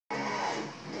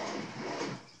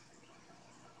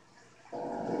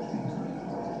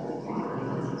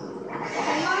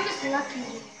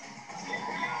lucky.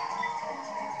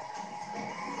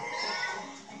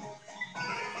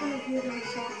 I'm gonna hear the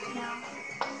results now.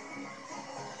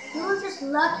 You were just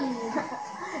lucky.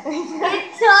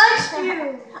 It touched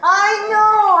you. I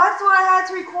know. That's why I had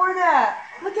to record that.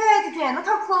 Look at it again. Look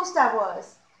how close that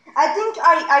was. I think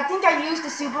I used the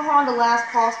super horn the last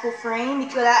possible frame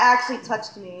because that actually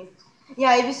touched me.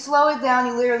 Yeah, if you slow it down,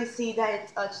 you literally see that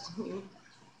it touched me.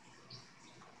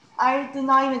 I did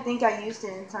not even think I used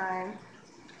it in time.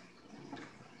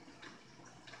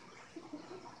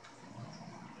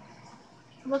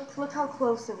 Look how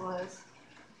close it was.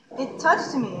 It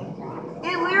touched me.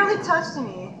 It literally touched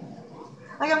me.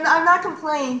 Like I'm not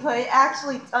complaining, but it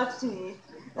actually touched me.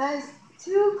 That is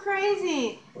too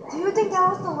crazy. Do you think that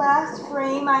was the last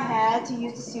frame I had to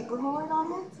use the super horn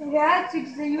on it? You had to,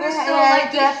 because you were so Yeah, lucky.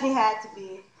 it definitely had to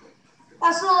be. I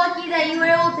was so lucky that you were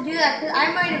able to do that, because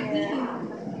I might have beat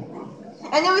you.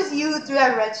 And it was you who threw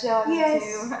that red shell at me Yes,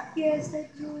 too. yes, I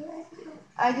do.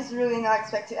 I just really not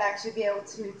expect to actually be able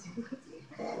to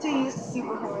use the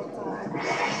super horn time.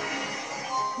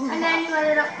 And then you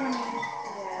ended up winning.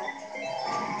 Yeah.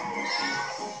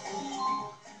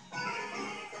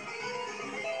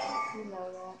 You know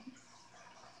that.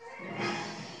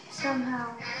 Somehow.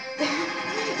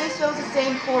 This shows the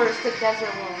same course, the desert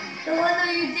one. The one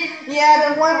that you did.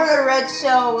 Yeah, the one where the red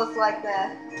shell was like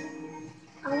that.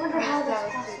 I wonder how That that's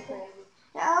was possible. pretty crazy.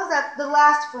 Yeah, that was at the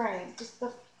last frame. Just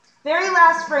the very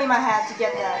last frame I had to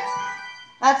get that.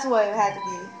 That's what it had to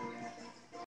be.